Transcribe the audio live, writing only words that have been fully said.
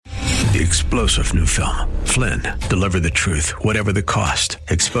The explosive new film, Flynn, deliver the truth, whatever the cost.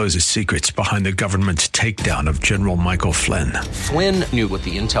 Exposes secrets behind the government's takedown of General Michael Flynn. Flynn knew what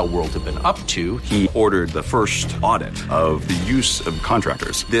the intel world had been up to. He ordered the first audit of the use of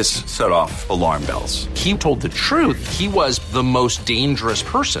contractors. This set off alarm bells. He told the truth. He was the most dangerous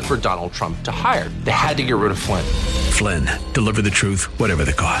person for Donald Trump to hire. They had to get rid of Flynn. Flynn, deliver the truth, whatever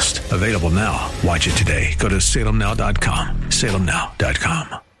the cost. Available now. Watch it today. Go to salemnow.com.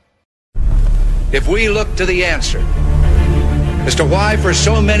 salemnow.com. If we look to the answer as to why for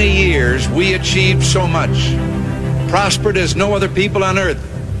so many years we achieved so much, prospered as no other people on earth,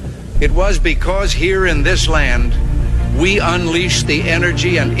 it was because here in this land we unleashed the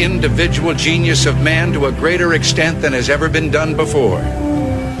energy and individual genius of man to a greater extent than has ever been done before.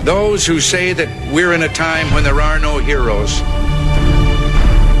 Those who say that we're in a time when there are no heroes,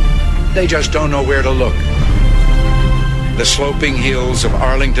 they just don't know where to look. The sloping hills of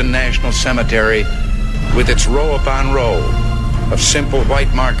Arlington National Cemetery, with its row upon row of simple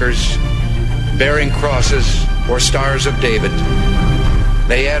white markers bearing crosses or stars of David,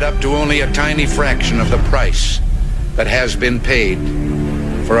 they add up to only a tiny fraction of the price that has been paid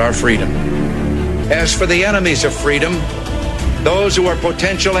for our freedom. As for the enemies of freedom, those who are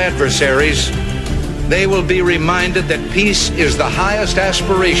potential adversaries, they will be reminded that peace is the highest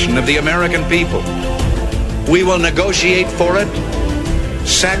aspiration of the American people. We will negotiate for it,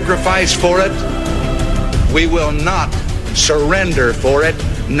 sacrifice for it. We will not surrender for it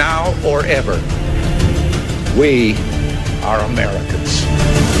now or ever. We are Americans.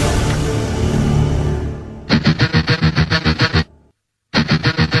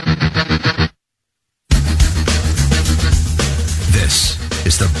 This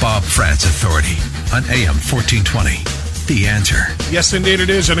is the Bob Frantz Authority on AM 1420. The Answer. Yes, indeed it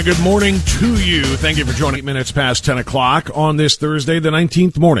is, and a good morning to you. Thank you for joining 8 minutes past 10 o'clock on this Thursday, the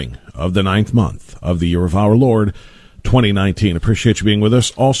 19th morning of the 9th month of the year of our Lord, 2019. Appreciate you being with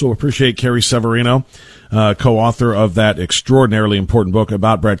us. Also appreciate Carrie Severino, co-author of that extraordinarily important book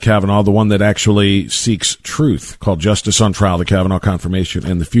about Brett Kavanaugh, the one that actually seeks truth, called Justice on Trial, the Kavanaugh Confirmation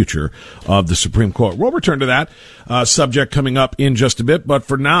and the Future of the Supreme Court. We'll return to that subject coming up in just a bit, but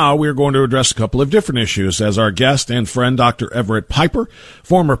for now, we're going to address a couple of different issues as our guest and friend, Dr. Everett Piper,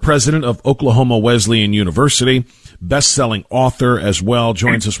 former president of Oklahoma Wesleyan University, best-selling author as well,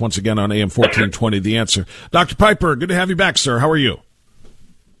 joins us once again on AM 1420, The Answer. Dr. Piper, good to have you back, sir. How are you?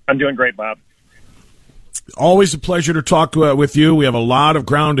 I'm doing great, Bob. Always a pleasure to talk with you. We have a lot of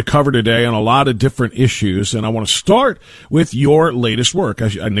ground to cover today on a lot of different issues, and I want to start with your latest work.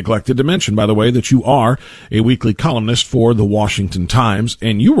 I neglected to mention, by the way, that you are a weekly columnist for the Washington Times,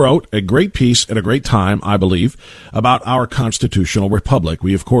 and you wrote a great piece at a great time, I believe, about our constitutional republic.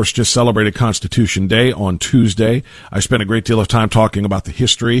 We, of course, just celebrated Constitution Day on Tuesday. I spent a great deal of time talking about the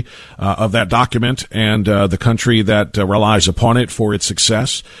history of that document and the country that relies upon it for its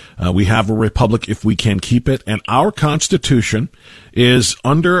success. We have a republic if we can keep it, and our Constitution is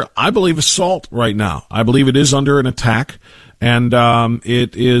under, I believe, assault right now. I believe it is under an attack, and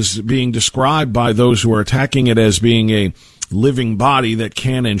it is being described by those who are attacking it as being a living body that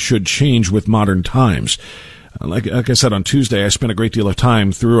can and should change with modern times. Like I said on Tuesday, I spent a great deal of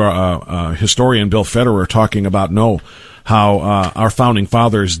time through historian Bill Federer talking about how our founding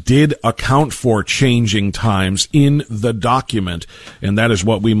fathers did account for changing times in the document, and that is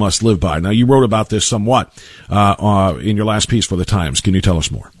what we must live by. Now, you wrote about this somewhat in your last piece for the Times. Can you tell us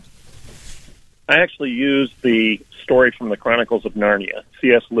more? I actually used the story from the Chronicles of Narnia,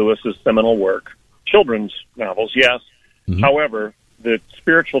 C.S. Lewis's seminal work, children's novels, yes. Mm-hmm. However, the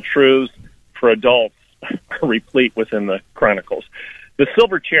spiritual truths for adults are replete within the Chronicles. The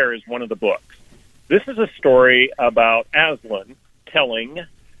Silver Chair is one of the books. This is a story about Aslan telling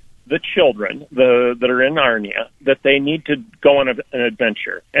the children that are in Narnia that they need to go on an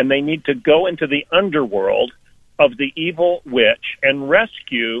adventure, and they need to go into the underworld of the evil witch and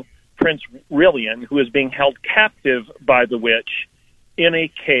rescue Prince Rilian, who is being held captive by the witch in a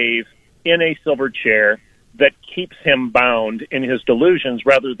cave, in a silver chair that keeps him bound in his delusions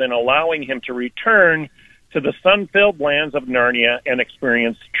rather than allowing him to return to the sun-filled lands of Narnia and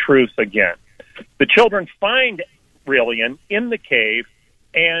experience truth again. The children find Rilian in the cave,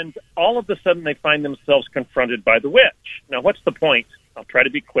 and all of a sudden they find themselves confronted by the witch. Now, what's the point? I'll try to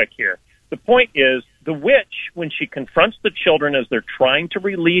be quick here. The point is, the witch, when she confronts the children as they're trying to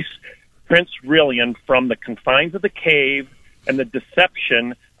release Prince Rilian from the confines of the cave and the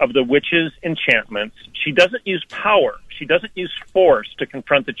deception of the witch's enchantments, she doesn't use power. She doesn't use force to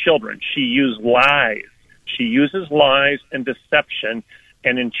confront the children. She uses lies. She uses lies and deception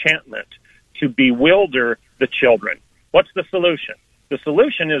and enchantment to bewilder the children. What's the solution? The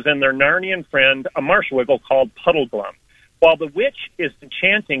solution is in their Narnian friend, a marshwiggle called Puddleglum. While the witch is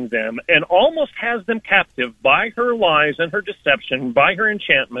enchanting them and almost has them captive by her lies and her deception, by her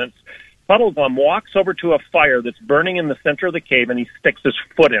enchantments, Puddleglum walks over to a fire that's burning in the center of the cave, and he sticks his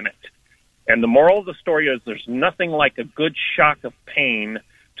foot in it. And the moral of the story is there's nothing like a good shock of pain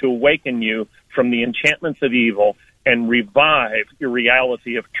to awaken you from the enchantments of evil and revive your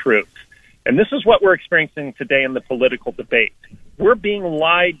reality of truth. And this is what we're experiencing today in the political debate. We're being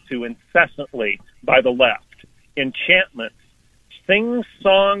lied to incessantly by the left. Enchantments,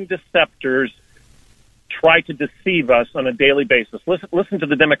 sing-song deceptors try to deceive us on a daily basis. Listen to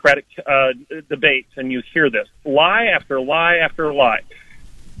the Democratic debates, and you hear this. Lie after lie after lie.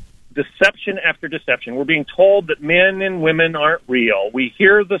 Deception after deception. We're being told that men and women aren't real. We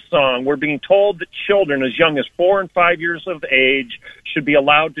hear the song. We're being told that children as young as 4 and 5 years of age should be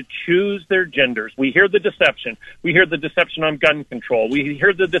allowed to choose their genders. We hear the deception. We hear the deception on gun control. We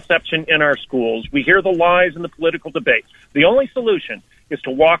hear the deception in our schools. We hear the lies in the political debate. The only solution is to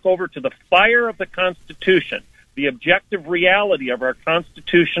walk over to the fire of the Constitution, the objective reality of our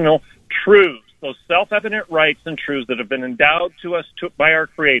constitutional truths, those self-evident rights and truths that have been endowed to us by our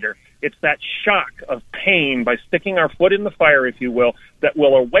Creator. It's that shock of pain by sticking our foot in the fire, if you will, that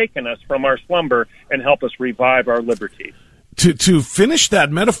will awaken us from our slumber and help us revive our liberties. To finish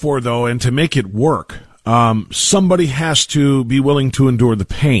that metaphor, though, and to make it work, somebody has to be willing to endure the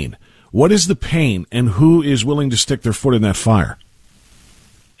pain. What is the pain, and who is willing to stick their foot in that fire?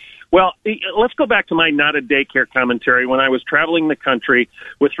 Well, let's go back to my not a daycare commentary when I was traveling the country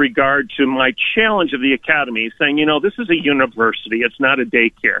with regard to my challenge of the academy, saying, this is a university, it's not a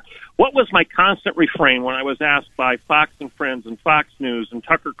daycare. What was my constant refrain when I was asked by Fox and Friends and Fox News and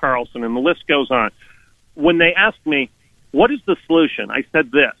Tucker Carlson, and the list goes on? When they asked me, what is the solution? I said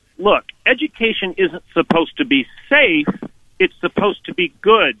this: look, education isn't supposed to be safe, it's supposed to be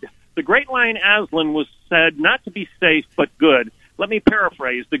good. The great lion Aslan was said not to be safe, but good. Let me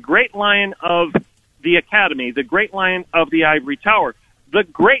paraphrase. The great lion of the academy, the great lion of the ivory tower, the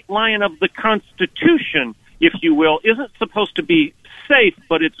great lion of the Constitution, if you will, isn't supposed to be safe,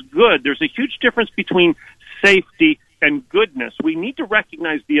 but it's good. There's a huge difference between safety and goodness. We need to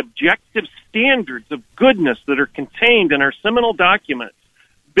recognize the objective standards of goodness that are contained in our seminal documents,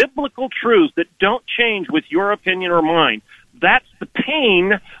 biblical truths that don't change with your opinion or mine. That's the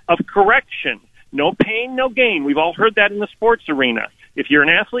pain of correction. No pain, no gain. We've all heard that in the sports arena. If you're an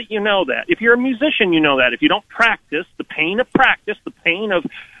athlete, you know that. If you're a musician, you know that. If you don't practice, the pain of practice, the pain of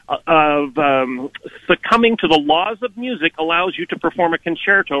succumbing to the laws of music allows you to perform a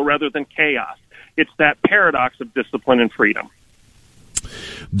concerto rather than chaos. It's that paradox of discipline and freedom.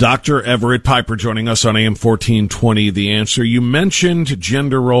 Dr. Everett Piper joining us on AM 1420, The Answer. You mentioned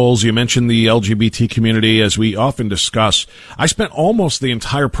gender roles. You mentioned the LGBT community, as we often discuss. I spent almost the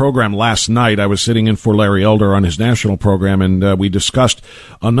entire program last night. I was sitting in for Larry Elder on his national program, and we discussed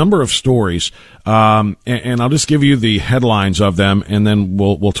a number of stories. And I'll just give you the headlines of them, and then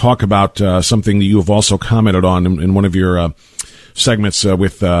we'll talk about something that you have also commented on in one of your segments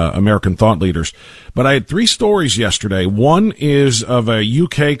with American thought leaders. But I had 3 stories yesterday. One is of a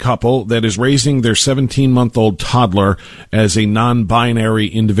UK couple that is raising their 17-month-old toddler as a non-binary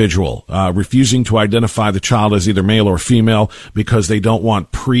individual, refusing to identify the child as either male or female because they don't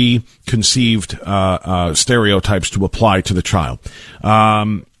want preconceived stereotypes to apply to the child,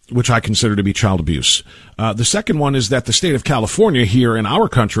 which I consider to be child abuse. The second one is that the state of California here in our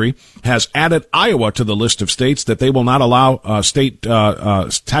country has added Iowa to the list of states that they will not allow state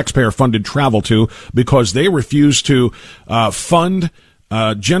taxpayer-funded travel to because they refuse to fund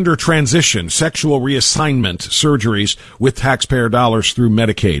gender transition, sexual reassignment surgeries with taxpayer dollars through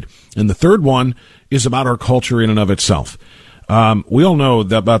Medicaid. And the third one is about our culture in and of itself. We all know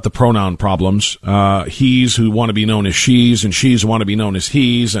about the pronoun problems, he's who want to be known as she's, and she's who want to be known as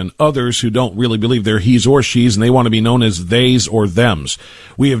he's, and others who don't really believe they're he's or she's, and they want to be known as they's or them's.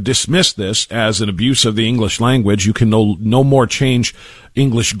 We have dismissed this as an abuse of the English language. You can no more change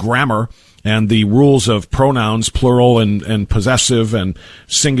English grammar and the rules of pronouns, plural and possessive and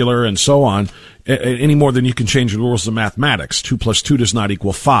singular and so on, any more than you can change the rules of mathematics. 2 + 2 does not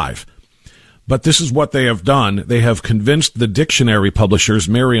equal 5. But this is what they have done. They have convinced the dictionary publishers,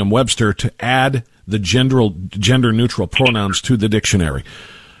 Merriam-Webster, to add the gender-neutral pronouns to the dictionary.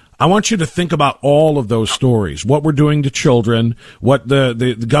 I want you to think about all of those stories, what we're doing to children, what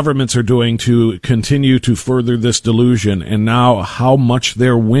the governments are doing to continue to further this delusion, and now how much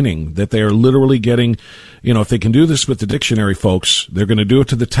they're winning, that they are literally getting, if they can do this with the dictionary folks, they're going to do it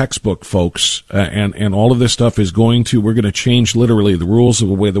to the textbook folks, and all of this stuff is we're going to change literally the rules of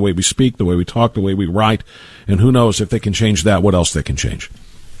the way we speak, the way we talk, the way we write, and who knows if they can change that, what else they can change.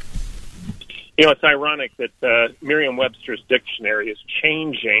 It's ironic that Merriam-Webster's dictionary is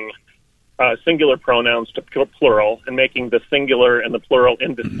changing singular pronouns to plural and making the singular and the plural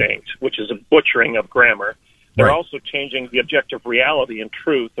indistinct, which is a butchering of grammar. They're Right. also changing the objective reality and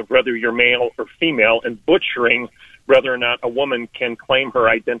truth of whether you're male or female and butchering whether or not a woman can claim her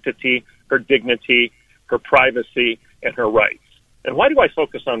identity, her dignity, her privacy, and her rights. And why do I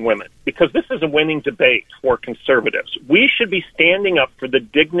focus on women? Because this is a winning debate for conservatives. We should be standing up for the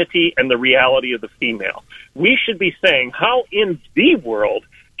dignity and the reality of the female. We should be saying, how in the world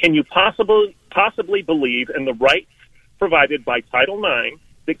can you possibly believe in the rights provided by Title IX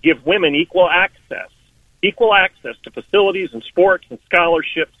that give women equal access to facilities and sports and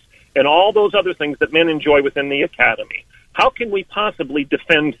scholarships and all those other things that men enjoy within the academy? How can we possibly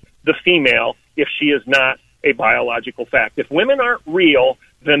defend the female if she is not a biological fact? If women aren't real,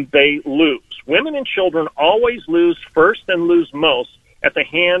 then they lose. Women and children always lose first and lose most at the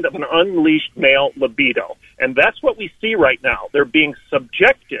hand of an unleashed male libido. And that's what we see right now. They're being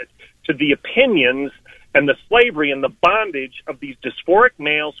subjected to the opinions and the slavery and the bondage of these dysphoric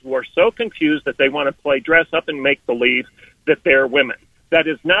males who are so confused that they want to play dress up and make believe that they're women. That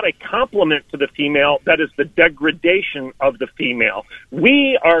is not a compliment to the female. That is the degradation of the female.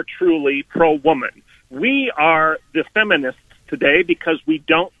 We are truly pro-woman. We are the feminists today because we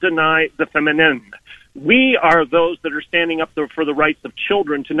don't deny the feminine. We are those that are standing up for the rights of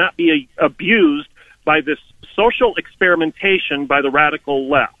children to not be abused by this social experimentation by the radical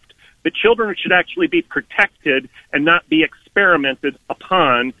left. The children should actually be protected and not be experimented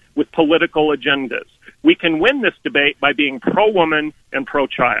upon with political agendas. We can win this debate by being pro-woman and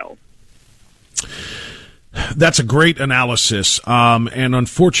pro-child. That's a great analysis, and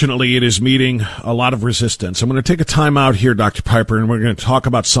unfortunately it is meeting a lot of resistance. I'm going to take a time out here, Dr. Piper, and we're going to talk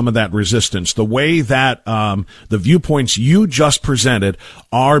about some of that resistance. The way that the viewpoints you just presented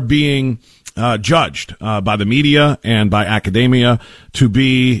are being judged by the media and by academia to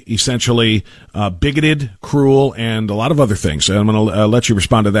be essentially bigoted, cruel, and a lot of other things. And I'm going to let you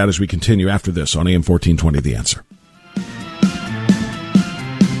respond to that as we continue after this on AM 1420, The Answer.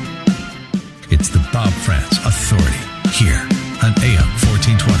 It's the Bob Frantz Authority here on AM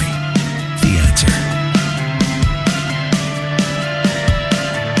 1420. The Answer.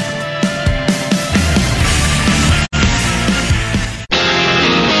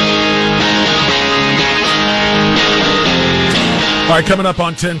 All right, coming up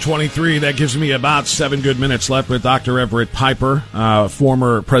on 1023, that gives me about 7 good minutes left with Dr. Everett Piper,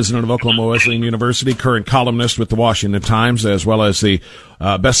 former president of Oklahoma Wesleyan University, current columnist with the Washington Times, as well as the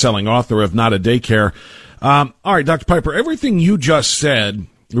best-selling author of Not a Daycare. All right, Dr. Piper, everything you just said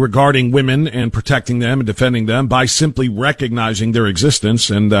regarding women and protecting them and defending them by simply recognizing their existence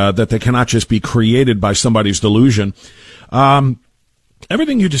and that they cannot just be created by somebody's delusion,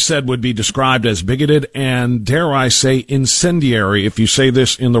 everything you just said would be described as bigoted and, dare I say, incendiary if you say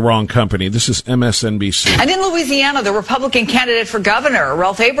this in the wrong company. This is MSNBC. And in Louisiana, the Republican candidate for governor,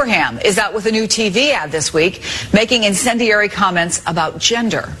 Ralph Abraham, is out with a new TV ad this week, making incendiary comments about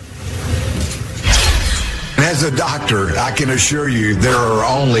gender. As a doctor, I can assure you there are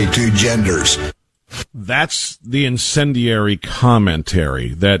only two genders. That's the incendiary commentary,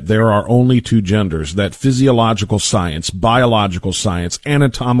 that there are only two genders, that physiological science, biological science,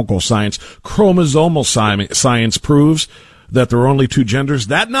 anatomical science, chromosomal science proves that there are only two genders.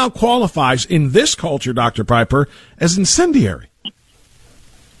 That now qualifies in this culture, Dr. Piper, as incendiary.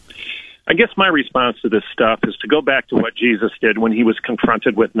 I guess my response to this stuff is to go back to what Jesus did when he was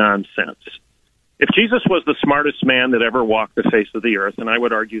confronted with nonsense. If Jesus was the smartest man that ever walked the face of the earth, and I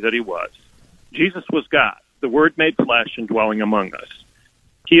would argue that he was, Jesus was God, the Word made flesh and dwelling among us.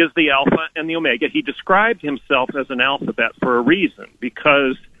 He is the Alpha and the Omega. He described himself as an alphabet for a reason,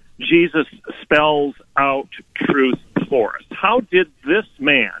 because Jesus spells out truth for us. How did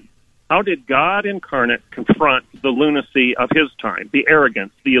God incarnate confront the lunacy of his time, the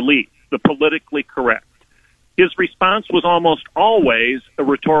arrogance, the elite, the politically correct? His response was almost always a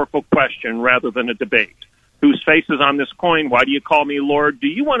rhetorical question rather than a debate. Whose face is on this coin? Why do you call me Lord? Do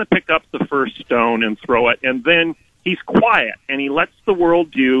you want to pick up the first stone and throw it? And then he's quiet, and he lets the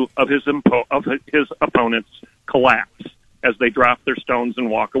worldview of his opponents collapse as they drop their stones and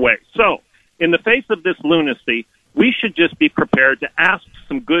walk away. So, in the face of this lunacy, we should just be prepared to ask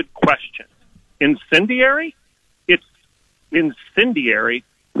some good questions. Incendiary? It's incendiary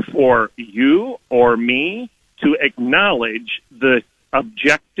for you or me to acknowledge the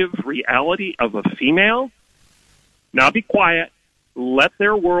objective reality of a female. Now be quiet. Let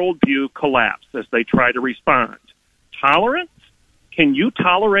their worldview collapse as they try to respond. Tolerance? Can you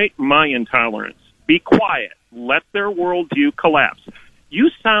tolerate my intolerance? Be quiet. Let their worldview collapse. You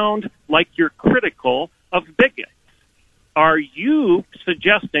sound like you're critical of bigots. Are you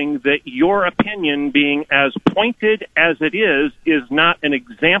suggesting that your opinion, being as pointed as it is not an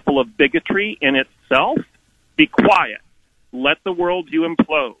example of bigotry in itself? Be quiet. Let the worldview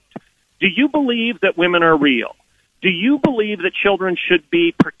implode. Do you believe that women are real? Do you believe that children should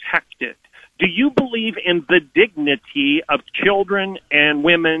be protected? Do you believe in the dignity of children and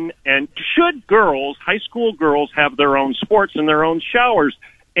women? And should girls, high school girls, have their own sports and their own showers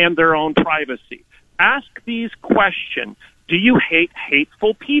and their own privacy? Ask these questions. Do you hate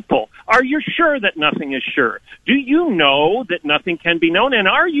hateful people? Are you sure that nothing is sure? Do you know that nothing can be known? And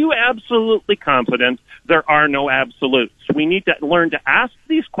are you absolutely confident there are no absolutes? We need to learn to ask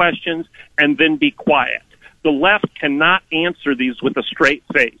these questions and then be quiet. The left cannot answer these with a straight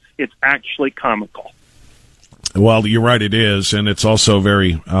face. It's actually comical. Well, you're right, it is, and it's also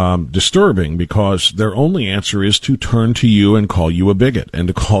very disturbing because their only answer is to turn to you and call you a bigot and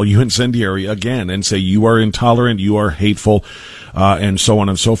to call you incendiary again and say you are intolerant, you are hateful, and so on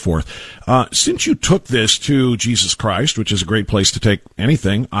and so forth. Since you took this to Jesus Christ, which is a great place to take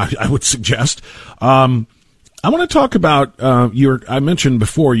anything, I would suggest, I want to talk about I mentioned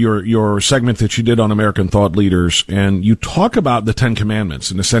before your segment that you did on American Thought Leaders, and you talk about the 10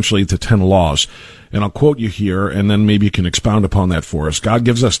 Commandments and essentially the 10 laws. And I'll quote you here, and then maybe you can expound upon that for us. God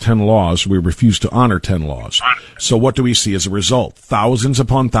gives us 10 laws. We refuse to honor 10 laws. So what do we see as a result? Thousands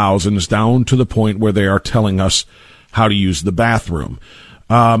upon thousands, down to the point where they are telling us how to use the bathroom.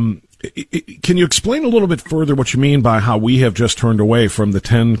 Can you explain a little bit further what you mean by how we have just turned away from the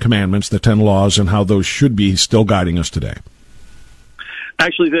 10 Commandments, the 10 laws, and how those should be still guiding us today?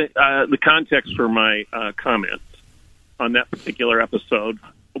 Actually, the context for my comments on that particular episode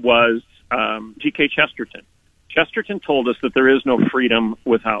was G.K. Chesterton. Chesterton told us that there is no freedom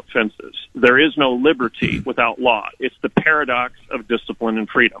without fences. There is no liberty without law. It's the paradox of discipline and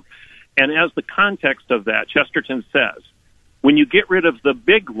freedom. And as the context of that, Chesterton says, when you get rid of the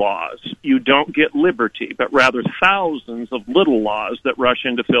big laws, you don't get liberty, but rather thousands of little laws that rush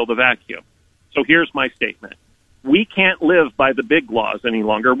in to fill the vacuum. So here's my statement. We can't live by the big laws any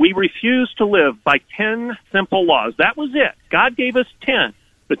longer. We refuse to live by 10 simple laws. That was it. God gave us 10,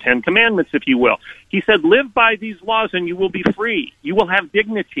 the 10 Commandments, if you will. He said, live by these laws and you will be free. You will have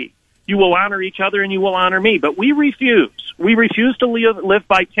dignity. You will honor each other and you will honor me. But we refuse. We refuse to live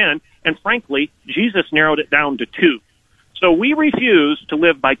by 10, and frankly, Jesus narrowed it down to 2. So we refuse to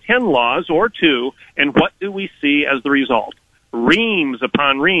live by 10 laws or 2, and what do we see as the result? Reams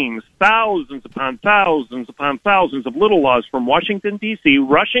upon reams, thousands upon thousands upon thousands of little laws from Washington, D.C.,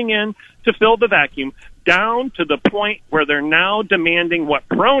 rushing in to fill the vacuum, down to the point where they're now demanding what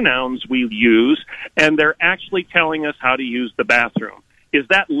pronouns we use, and they're actually telling us how to use the bathroom. Is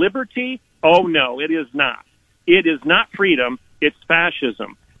that liberty? Oh, no, it is not. It is not freedom. It's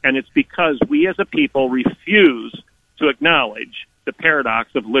fascism, and it's because we as a people refuse to acknowledge the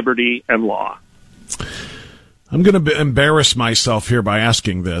paradox of liberty and law. I'm going to embarrass myself here by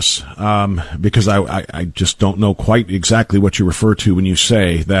asking this, because I just don't know quite exactly what you refer to when you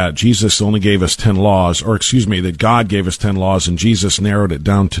say that Jesus only gave us 10 laws, or excuse me, that God gave us 10 laws and Jesus narrowed it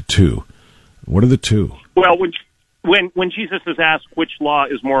down to 2. What are the 2? Well, when Jesus is asked which law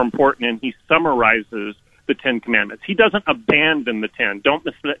is more important and he summarizes the 10 Commandments, he doesn't abandon the 10.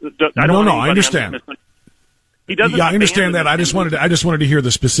 I understand. I understand that. I just wanted to hear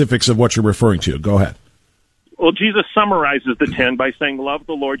the specifics of what you're referring to. Go ahead. Well, Jesus summarizes the 10 by saying, love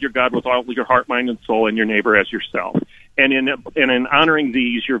the Lord your God with all your heart, mind, and soul, and your neighbor as yourself. And in honoring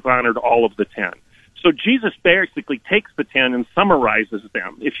these, you've honored all of the 10. So Jesus basically takes the 10 and summarizes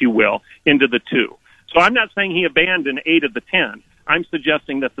them, if you will, into the 2. So I'm not saying he abandoned 8 of the 10. I'm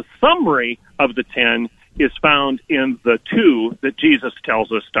suggesting that the summary of the 10 is found in the 2 that Jesus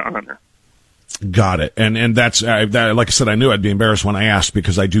tells us to honor. Got it. And that's, like I said, I knew I'd be embarrassed when I asked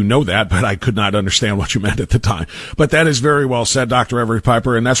because I do know that, but I could not understand what you meant at the time. But that is very well said, Dr. Everett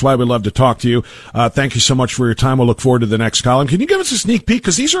Piper, and that's why we love to talk to you. Thank you so much for your time. We'll look forward to the next column. Can you give us a sneak peek?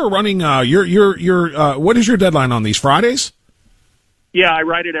 Because these are running, what is your deadline on these, Fridays? Yeah, I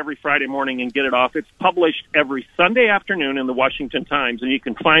write it every Friday morning and get it off. It's published every Sunday afternoon in the Washington Times, and you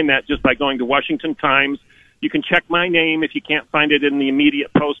can find that just by going to Washington Times. You can check my name if you can't find it in the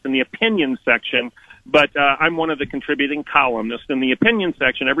immediate post in the opinion section. But I'm one of the contributing columnists in the opinion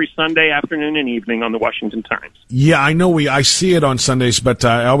section every Sunday afternoon and evening on the Washington Times. Yeah, I know. I see it on Sundays, but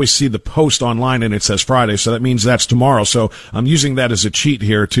I always see the post online and it says Friday, so that means that's tomorrow. So I'm using that as a cheat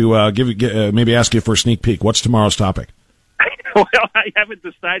here to maybe ask you for a sneak peek. What's tomorrow's topic? Well, I haven't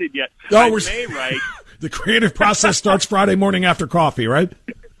decided yet. Oh, I may write. The creative process starts Friday morning after coffee, right?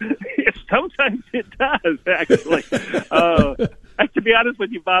 Sometimes it does, actually. To be honest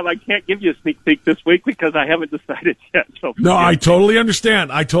with you, Bob, I can't give you a sneak peek this week because I haven't decided yet. So no, I totally understand.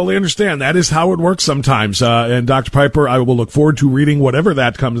 That is how it works sometimes. And Dr. Piper, I will look forward to reading whatever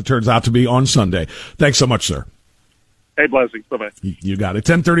that turns out to be on Sunday. Thanks so much, sir. Hey, blessings. Bye-bye. You got it.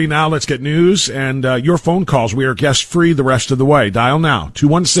 10:30 now. Let's get news and your phone calls. We are guest-free the rest of the way. Dial now,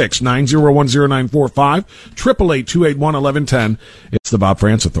 216-901-0945, 888-281-1110. It's the Bob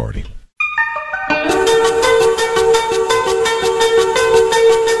Frantz Authority.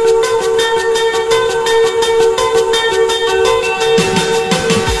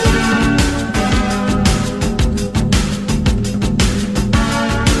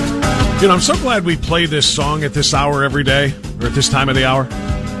 You know, I'm so glad we play this song at this hour every day, or at this time of the hour.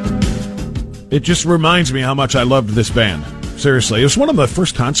 It just reminds me how much I loved this band. Seriously. It was one of the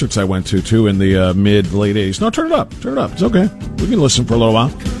first concerts I went to, too, in the mid-late 80s. No, turn it up. Turn it up. It's okay. We can listen for a little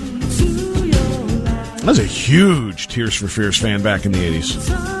while. I was a huge Tears for Fears fan back in the 80s.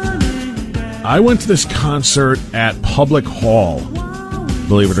 I went to this concert at Public Hall,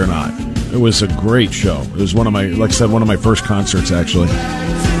 believe it or not. It was a great show. It was one of my first concerts, actually.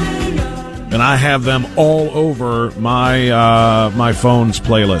 And I have them all over my phone's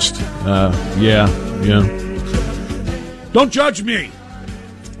playlist. Yeah. Don't judge me.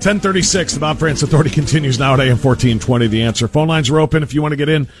 10:36. The Bob Frantz Authority continues now at AM 1420. The Answer. Phone lines are open. If you want to get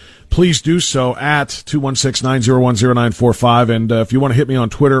in, please do so at 216-901-0945. And if you want to hit me on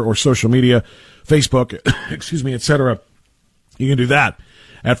Twitter or social media, Facebook, etc., you can do that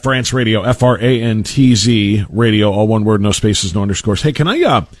at Frantz Radio, FRANTZ Radio, all one word, no spaces, no underscores. Hey, can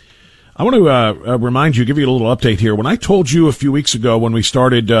I want to remind you, give you a little update here. When I told you a few weeks ago when we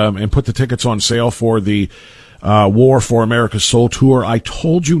started and put the tickets on sale for the War for America's Soul Tour, I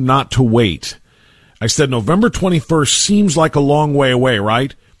told you not to wait. I said November 21st seems like a long way away,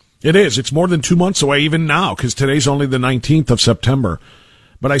 right? It is. It's more than 2 months away even now because today's only the 19th of September.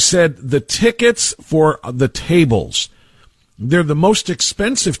 But I said the tickets for the tables, they're the most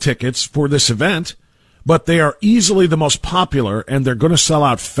expensive tickets for this event, but they are easily the most popular, and they're going to sell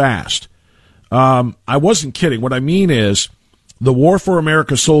out fast. I wasn't kidding. What I mean is the War for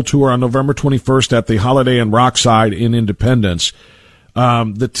America Soul Tour on November 21st at the Holiday Inn Rockside in Independence.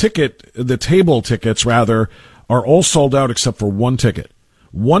 The table tickets, rather, are all sold out except for one ticket.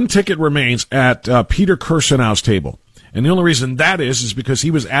 One ticket remains at Peter Kirstenau's table. And the only reason that is because he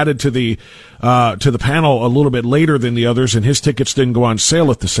was added to the panel a little bit later than the others, and his tickets didn't go on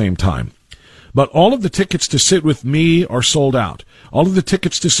sale at the same time. But all of the tickets to sit with me are sold out. All of the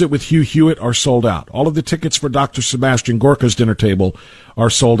tickets to sit with Hugh Hewitt are sold out. All of the tickets for Dr. Sebastian Gorka's dinner table are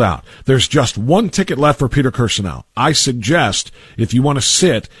sold out. There's just one ticket left for Peter Kirstenau. I suggest if you want to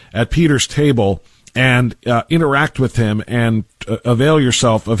sit at Peter's table and interact with him and avail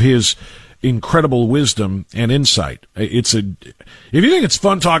yourself of his incredible wisdom and insight. If you think it's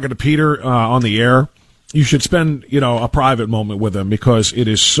fun talking to Peter on the air, you should spend, a private moment with him because it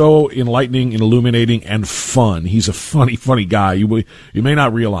is so enlightening and illuminating and fun. He's a funny, funny guy. You may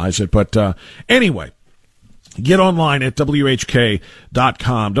not realize it, but anyway, get online at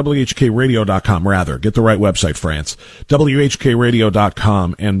WHK.com, WHKradio.com, rather. Get the right website, France.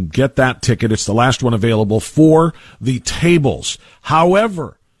 WHKradio.com, and get that ticket. It's the last one available for the tables.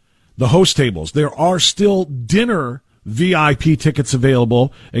 However, the host tables, there are still dinner VIP tickets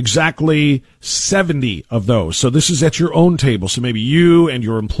available, exactly 70 of those. So this is at your own table. So maybe you and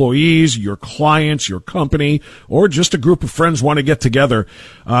your employees, your clients, your company, or just a group of friends want to get together.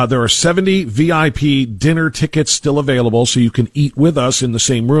 There are 70 VIP dinner tickets still available, so you can eat with us in the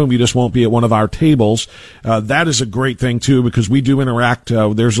same room. You just won't be at one of our tables. That is a great thing, too, because we do interact.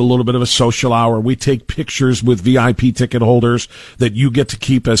 There's a little bit of a social hour. We take pictures with VIP ticket holders that you get to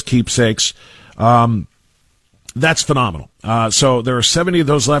keep as keepsakes. That's phenomenal. So there are 70 of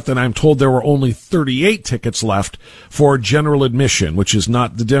those left, and I'm told there were only 38 tickets left for general admission, which is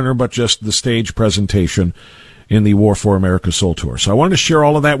not the dinner, but just the stage presentation in the War for America Soul Tour. So I wanted to share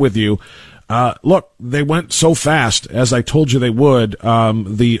all of that with you. Look, they went so fast, as I told you they would.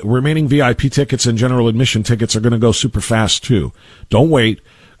 The remaining VIP tickets and general admission tickets are going to go super fast, too. Don't wait.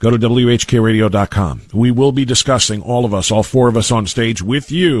 Go to WHKradio.com. We will be discussing, all of us, all four of us on stage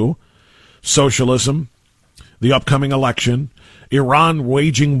with you, socialism, the upcoming election, Iran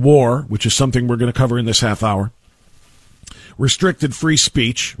waging war, which is something we're going to cover in this half hour, restricted free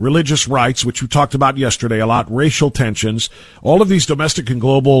speech, religious rights, which we talked about yesterday a lot, racial tensions, all of these domestic and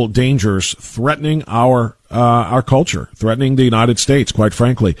global dangers threatening our culture, threatening the United States, quite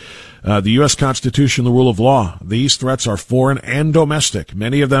frankly. The U.S. Constitution, the rule of law, these threats are foreign and domestic.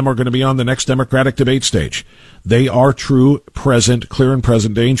 Many of them are going to be on the next Democratic debate stage. They are true, present, clear and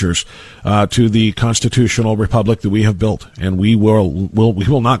present dangers to the constitutional republic that we have built, and we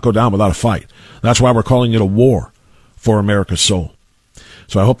will not go down without a fight. That's why we're calling it a war for America's soul.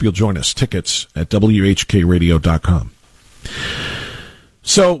 So I hope you'll join us. Tickets at WHKRadio.com.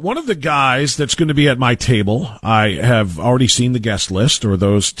 So one of the guys that's going to be at my table, I have already seen the guest list, or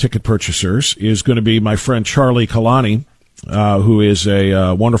those ticket purchasers, is going to be my friend Charlie Kalani, who is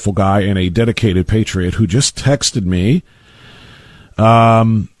a wonderful guy and a dedicated patriot, who just texted me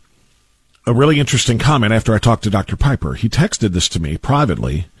a really interesting comment after I talked to Dr. Piper. He texted this to me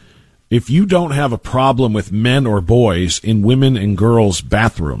privately. If you don't have a problem with men or boys in women and girls'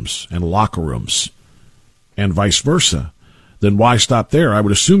 bathrooms and locker rooms and vice versa, then why stop there? I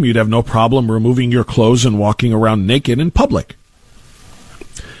would assume you'd have no problem removing your clothes and walking around naked in public.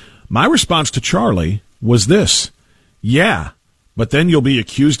 My response to Charlie was this: yeah, but then you'll be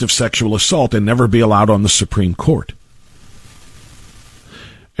accused of sexual assault and never be allowed on the Supreme Court.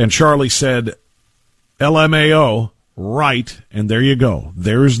 And Charlie said, LMAO, right, and there you go.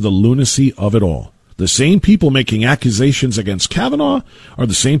 There's the lunacy of it all. The same people making accusations against Kavanaugh are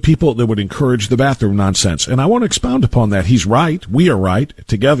the same people that would encourage the bathroom nonsense. And I want to expound upon that. He's right. We are right.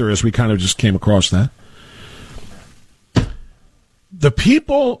 Together, as we kind of just came across that. The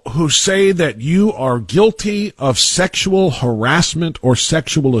people who say that you are guilty of sexual harassment or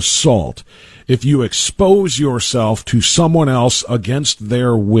sexual assault if you expose yourself to someone else against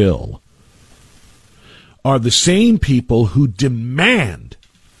their will are the same people who demand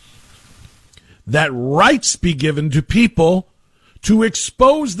that rights be given to people to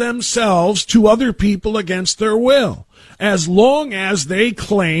expose themselves to other people against their will, as long as they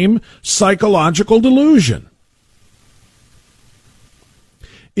claim psychological delusion.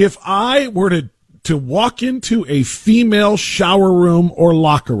 If I were to walk into a female shower room or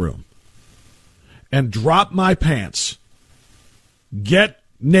locker room and drop my pants, get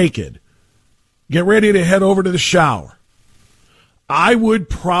naked, get ready to head over to the shower, I would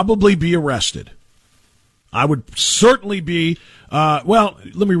probably be arrested. I would certainly be, let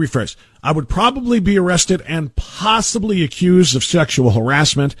me rephrase. I would probably be arrested and possibly accused of sexual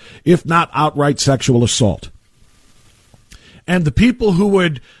harassment, if not outright sexual assault. And the people who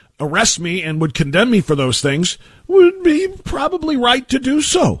would arrest me and would condemn me for those things would be probably right to do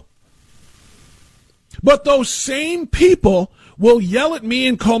so. But those same people will yell at me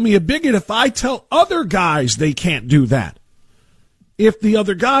and call me a bigot if I tell other guys they can't do that. If the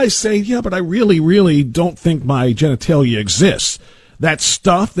other guys say, yeah, but I really, really don't think my genitalia exists, that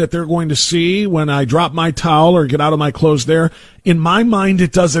stuff that they're going to see when I drop my towel or get out of my clothes there, in my mind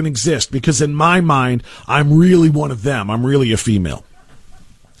it doesn't exist, because in my mind I'm really one of them. I'm really a female.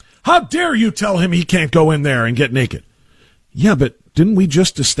 How dare you tell him he can't go in there and get naked? Yeah, but didn't we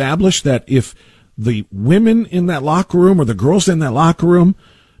just establish that if the women in that locker room or the girls in that locker room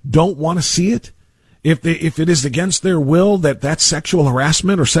don't want to see it, if it is against their will, that's sexual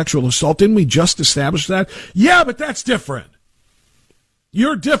harassment or sexual assault? Didn't we just establish that? Yeah, but that's different.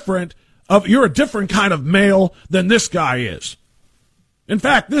 You're different. You're a different kind of male than this guy is. In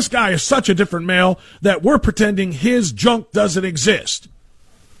fact, this guy is such a different male that we're pretending his junk doesn't exist.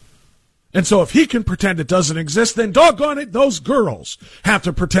 And so if he can pretend it doesn't exist, then doggone it, those girls have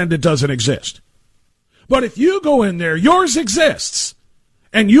to pretend it doesn't exist. But if you go in there, yours exists.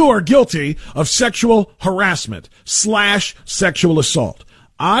 And you are guilty of sexual harassment / sexual assault.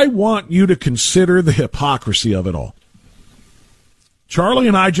 I want you to consider the hypocrisy of it all. Charlie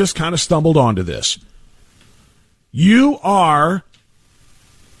and I just kind of stumbled onto this. You are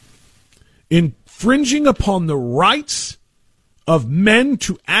infringing upon the rights of men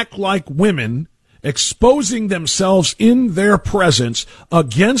to act like women, exposing themselves in their presence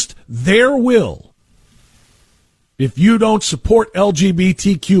against their will. If you don't support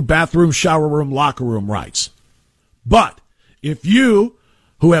LGBTQ bathroom, shower room, locker room rights. But if you,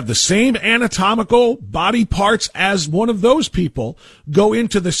 who have the same anatomical body parts as one of those people, go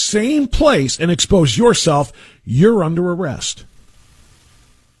into the same place and expose yourself, you're under arrest.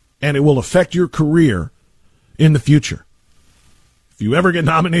 And it will affect your career in the future. If you ever get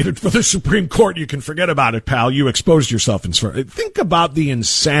nominated for the Supreme Court, you can forget about it, pal. You exposed yourself. Think about the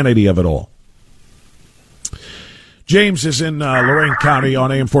insanity of it all. James is in Lorain County on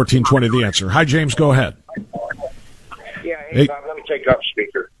AM 1420, The Answer. Hi, James. Go ahead. Yeah, Hey. Tom, let me take off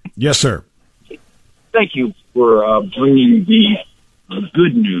speaker. Yes, sir. Thank you for bringing the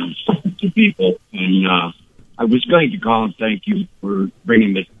good news to people. And I was going to call and thank you for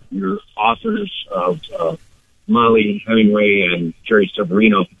bringing your authors of Molly Hemingway and Jerry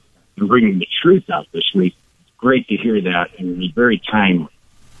Severino and bringing the truth out this week. It's great to hear that, and it was very timely.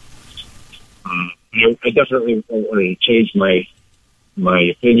 I definitely wanted to change my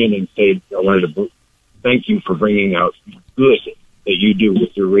opinion and say I wanted to thank you for bringing out good that you do with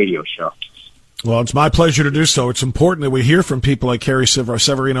your radio show. Well, it's my pleasure to do so. It's important that we hear from people like Carrie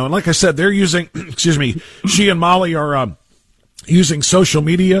Severino. And like I said, they're using, she and Molly are using social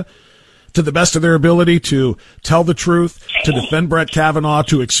media to the best of their ability to tell the truth, to defend Brett Kavanaugh,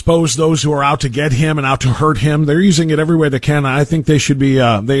 to expose those who are out to get him and out to hurt him. They're using it every way they can. I think they should be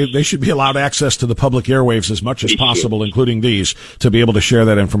they should be allowed access to the public airwaves as much as possible, including these, to be able to share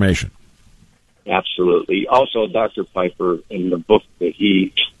that information. Absolutely. Also, Dr. Piper, in the book that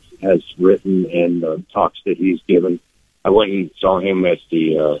he has written and the talks that he's given, I went and saw him at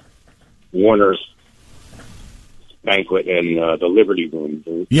the Warner banquet in the Liberty Room.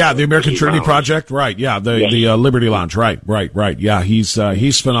 The American Trinity Lounge. Project, right? Yeah, the Liberty Lounge, right. Yeah, he's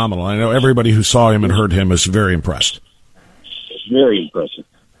phenomenal. I know everybody who saw him and heard him is very impressed. It's very impressive.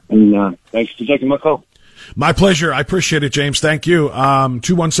 And thanks for taking my call. My pleasure. I appreciate it, James. Thank you.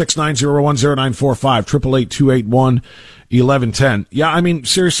 216-901-0945, 888-281-1110. Yeah, I mean,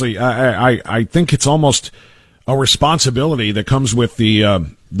 seriously, I think it's almost a responsibility that comes with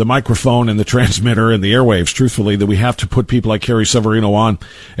the microphone and the transmitter and the airwaves, truthfully, that we have to put people like Carrie Severino on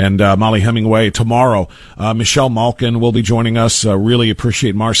and Molly Hemingway. Tomorrow, Michelle Malkin will be joining us. Really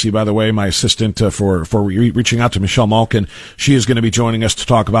appreciate Marcy, by the way, my assistant, for reaching out to Michelle Malkin. She is going to be joining us to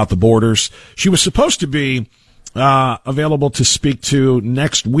talk about the borders. She was supposed to be available to speak to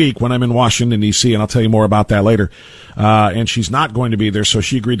next week when I'm in Washington, D.C., and I'll tell you more about that later. And she's not going to be there, so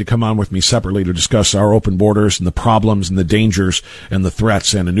she agreed to come on with me separately to discuss our open borders and the problems and the dangers and the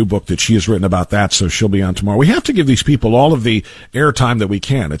threats, and a new book that she has written about that, so she'll be on tomorrow. We have to give these people all of the airtime that we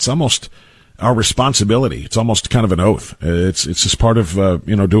can. It's almost our responsibility. It's almost kind of an oath. It's just part of,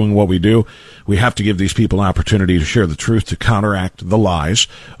 doing what we do. We have to give these people an opportunity to share the truth, to counteract the lies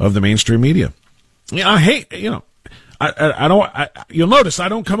of the mainstream media. I hate, you'll notice I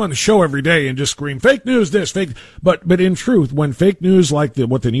don't come on the show every day and just scream fake news, this fake, but in truth, when fake news like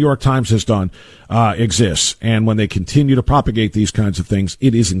what the New York Times has done, exists, and when they continue to propagate these kinds of things,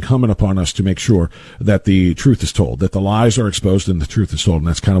 it is incumbent upon us to make sure that the truth is told, that the lies are exposed and the truth is told. And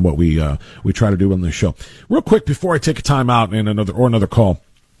that's kind of what we try to do on this show. Real quick, before I take a time out and another call,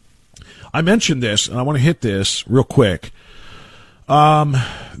 I mentioned this and I want to hit this real quick.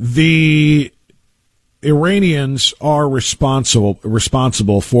 The Iranians are responsible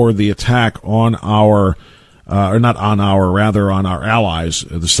for the attack on on our allies,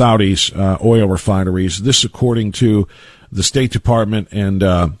 the Saudis' oil refineries. This, according to the State Department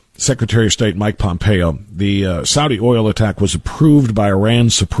and Secretary of State Mike Pompeo. The Saudi oil attack was approved by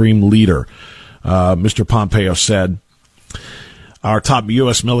Iran's supreme leader. Mr. Pompeo said, our top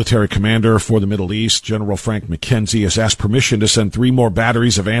U.S. military commander for the Middle East, General Frank McKenzie, has asked permission to send 3 more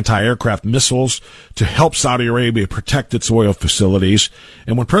batteries of anti-aircraft missiles to help Saudi Arabia protect its oil facilities.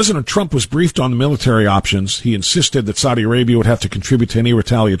 And when President Trump was briefed on the military options, he insisted that Saudi Arabia would have to contribute to any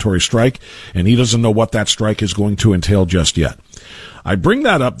retaliatory strike, and he doesn't know what that strike is going to entail just yet. I bring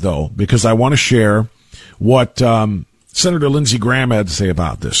that up, though, because I want to share what Senator Lindsey Graham had to say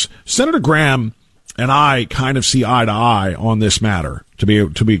about this. Senator Graham and I kind of see eye to eye on this matter, to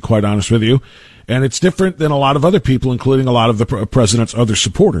be quite honest with you. And it's different than a lot of other people, including a lot of the president's other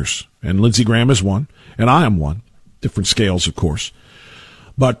supporters. And Lindsey Graham is one, and I am one. Different scales, of course.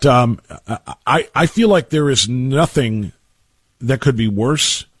 But I feel like there is nothing that could be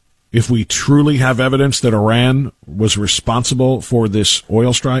worse if we truly have evidence that Iran was responsible for this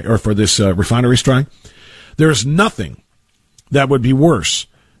oil strike, or for this refinery strike. There is nothing that would be worse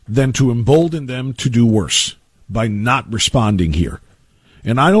than to embolden them to do worse by not responding here.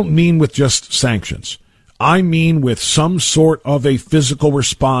 And I don't mean with just sanctions. I mean with some sort of a physical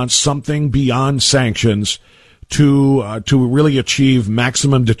response, something beyond sanctions to really achieve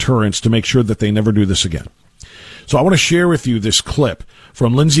maximum deterrence to make sure that they never do this again. So I want to share with you this clip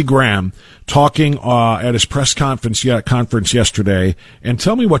from Lindsey Graham talking at his press conference yesterday, and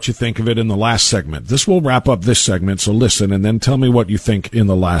tell me what you think of it in the last segment. This will wrap up this segment, so listen, and then tell me what you think in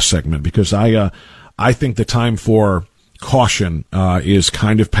the last segment, because I think the time for caution is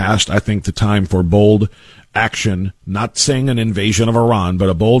kind of past. I think the time for bold action, not saying an invasion of Iran, but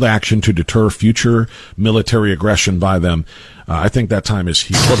a bold action to deter future military aggression by them. I think that time is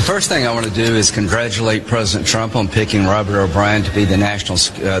here. Well, the first thing I want to do is congratulate President Trump on picking Robert O'Brien to be the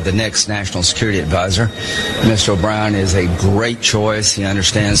next national security advisor. Mr. O'Brien is a great choice. He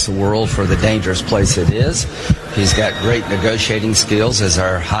understands the world for the dangerous place it is. He's got great negotiating skills as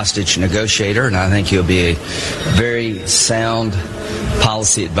our hostage negotiator, and I think he'll be a very sound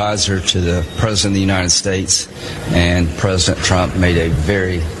policy advisor to the President of the United States, and President Trump made a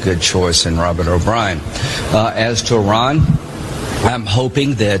very good choice in Robert O'Brien. As to Iran, I'm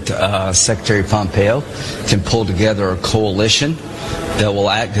hoping that Secretary Pompeo can pull together a coalition that will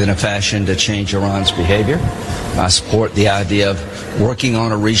act in a fashion to change Iran's behavior. I support the idea of working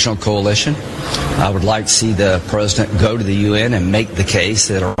on a regional coalition. I would like to see the president go to the UN and make the case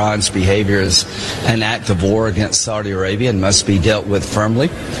that Iran's behavior is an act of war against Saudi Arabia and must be dealt with firmly.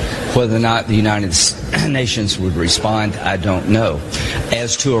 Whether or not the United Nations would respond, I don't know.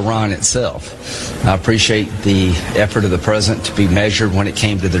 As to Iran itself, I appreciate the effort of the president to be measured when it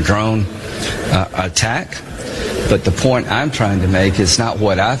came to the drone attack. But the point I'm trying to make is not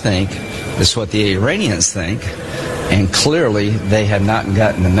what I think, it's what the Iranians think. And clearly, they have not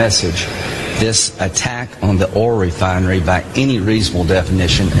gotten the message. This attack on the oil refinery, by any reasonable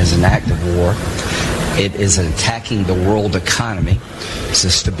definition, is an act of war. It is attacking the world economy. It's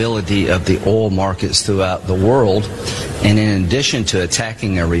the stability of the oil markets throughout the world. And in addition to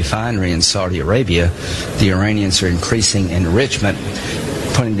attacking a refinery in Saudi Arabia, the Iranians are increasing enrichment,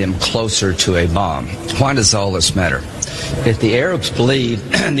 putting them closer to a bomb. Why does all this matter? If the Arabs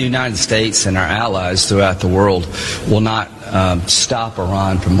believe the United States and our allies throughout the world will not stop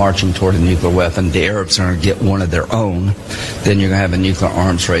Iran from marching toward a nuclear weapon, the Arabs are going to get one of their own, then you're going to have a nuclear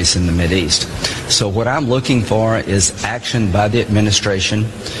arms race in the Mideast. So what I'm looking for is action by the administration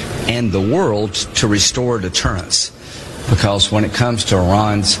and the world to restore deterrence. Because when it comes to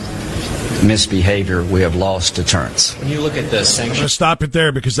Iran's misbehavior, we have lost deterrence. When you look at the sanctions... I'm going to stop it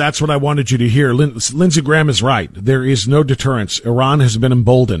there because that's what I wanted you to hear. Lindsey Graham is right. There is no deterrence. Iran has been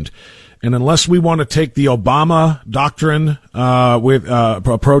emboldened. And unless we want to take the Obama doctrine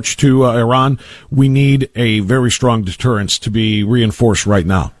approach to Iran, we need a very strong deterrence to be reinforced right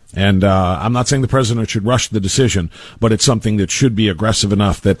now. And I'm not saying the president should rush the decision, but it's something that should be aggressive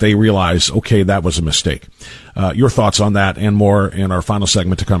enough that they realize, okay, that was a mistake. Your thoughts on that and more in our final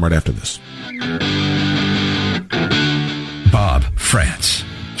segment to come right after this. Bob France,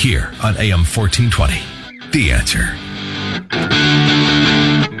 here on AM 1420. The Answer.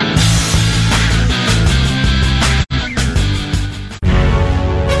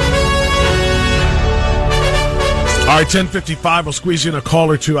 All right, 10:55. We'll squeeze in a call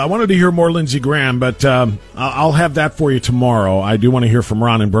or two. I wanted to hear more Lindsey Graham, but I'll have that for you tomorrow. I do want to hear from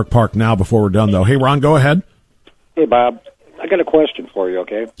Ron in Brook Park now before we're done, though. Hey, Ron, go ahead. Hey, Bob. I got a question for you.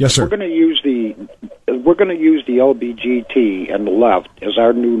 Okay. Yes, sir. We're going to use the LGBT and the left as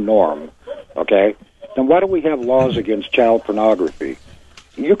our new norm. Okay. Then why do we have laws against child pornography?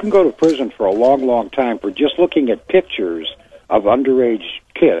 You can go to prison for a long, long time for just looking at pictures of underage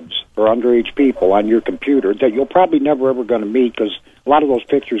kids or underage people on your computer that you'll probably never ever going to meet because a lot of those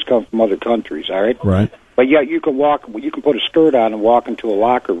pictures come from other countries. All right. Right. But yet you can put a skirt on and walk into a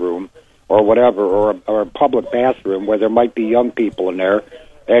locker room or whatever, or a public bathroom where there might be young people in there,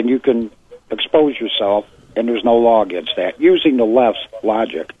 and you can expose yourself, and there's no law against that. Using the left's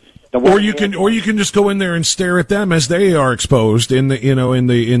logic. Or you can just go in there and stare at them as they are exposed in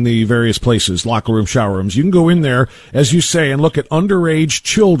the various places, locker room, shower rooms. You can go in there, as you say, and look at underage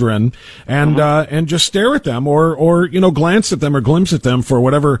children and just stare at them or glance at them or glimpse at them for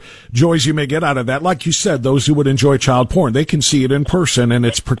whatever joys you may get out of that. Like you said, those who would enjoy child porn, they can see it in person and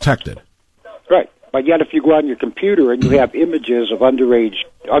it's protected. Right. But yet if you go on your computer and you have images of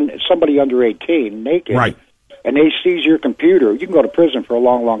somebody under 18 naked. Right. And they seize your computer, you can go to prison for a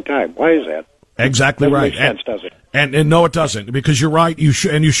long, long time. Why is that? Exactly right. Doesn't make sense, does it? And no, it doesn't, because you're right. You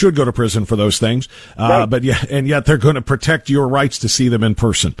should go to prison for those things. Right. But yet they're going to protect your rights to see them in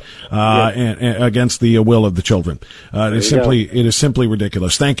person, and against the will of the children. It is simply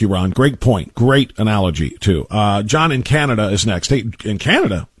ridiculous. Thank you, Ron. Great point. Great analogy too. John in Canada is next. Hey, in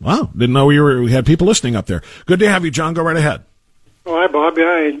Canada. Wow. Didn't know we had people listening up there. Good to have you, John. Go right ahead. Oh, hi, Bob.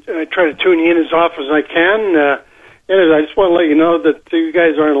 Yeah, I try to tune you in as often as I can. I just want to let you know that you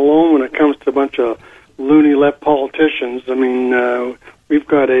guys aren't alone when it comes to a bunch of loony left politicians. I mean, we've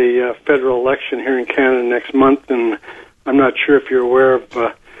got a federal election here in Canada next month, and I'm not sure if you're aware of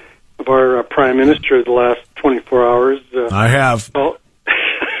our Prime Minister the last 24 hours. I have. Well,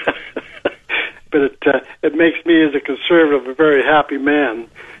 but it makes me, as a conservative, a very happy man.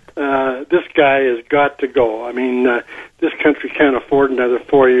 this guy has got to go. I mean, this country can't afford another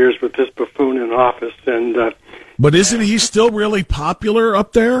 4 years with this buffoon in office. And but isn't he still really popular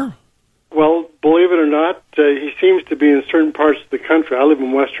up there? Well, believe it or not, he seems to be in certain parts of the country. I live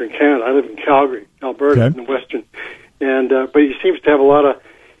in Western Canada. I live in Calgary, Alberta, in the Western. And but he seems to have a lot of.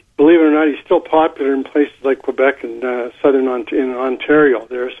 Believe it or not, he's still popular in places like Quebec and southern in Ontario.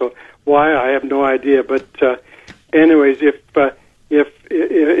 There, so why I have no idea. But anyways, if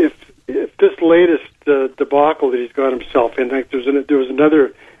this latest debacle that he's got himself in, like there was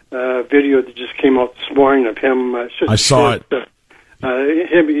another video that just came out this morning of him. I saw it.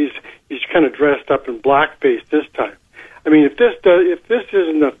 He's kind of dressed up in blackface this time. I mean, if this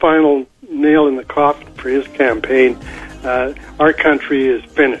isn't the final nail in the coffin for his campaign, our country is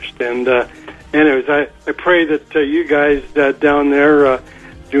finished. And anyways, I pray that you guys down there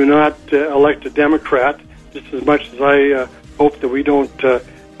do not elect a Democrat, just as much as I hope that we don't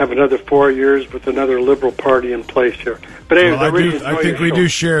have another 4 years with another Liberal Party in place here. But anyways, I think we do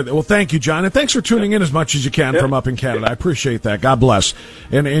share that. Well, thank you, John, and thanks for tuning in as much as you can from up in Canada. I appreciate that. God bless.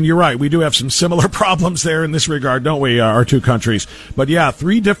 And you're right, we do have some similar problems there in this regard, don't we, our two countries? But yeah,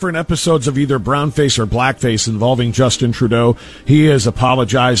 3 different episodes of either brownface or blackface involving Justin Trudeau. He is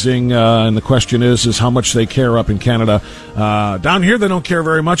apologizing, and the question is how much they care up in Canada. Down here, they don't care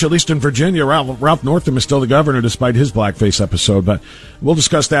very much, at least in Virginia. Ralph Northam is still the governor despite his blackface episode, but we'll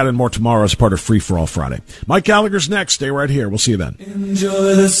discuss that and more tomorrow as part of Free for All Friday. Mike Gallagher's next. Stay right here. We'll see you then.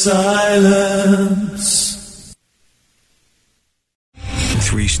 Enjoy the silence.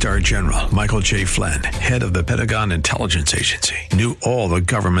 3-star General Michael J. Flynn, head of the Pentagon Intelligence Agency, knew all the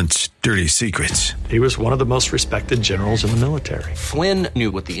government's dirty secrets. He was one of the most respected generals in the military. Flynn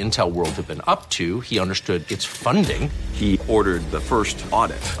knew what the intel world had been up to. He understood its funding. He ordered the first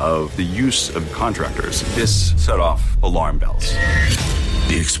audit of the use of contractors. This set off alarm bells.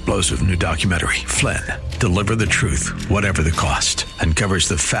 The explosive new documentary, Flynn, Deliver the Truth, Whatever the Cost, uncovers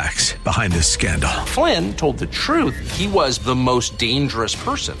the facts behind this scandal. Flynn told the truth. He was the most dangerous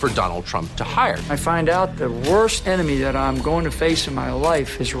person for Donald Trump to hire. I find out the worst enemy that I'm going to face in my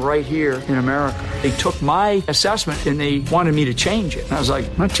life is right here in America. They took my assessment and they wanted me to change it. And I was like,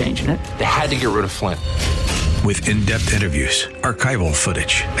 I'm not changing it. They had to get rid of Flynn. With in-depth interviews, archival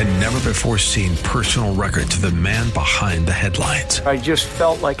footage, and never-before-seen personal records of the man behind the headlines. I just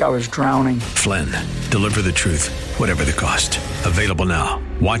felt like I was drowning. Flynn, Deliver the Truth, Whatever the Cost. Available now.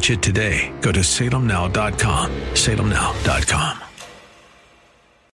 Watch it today. Go to salemnow.com. salemnow.com.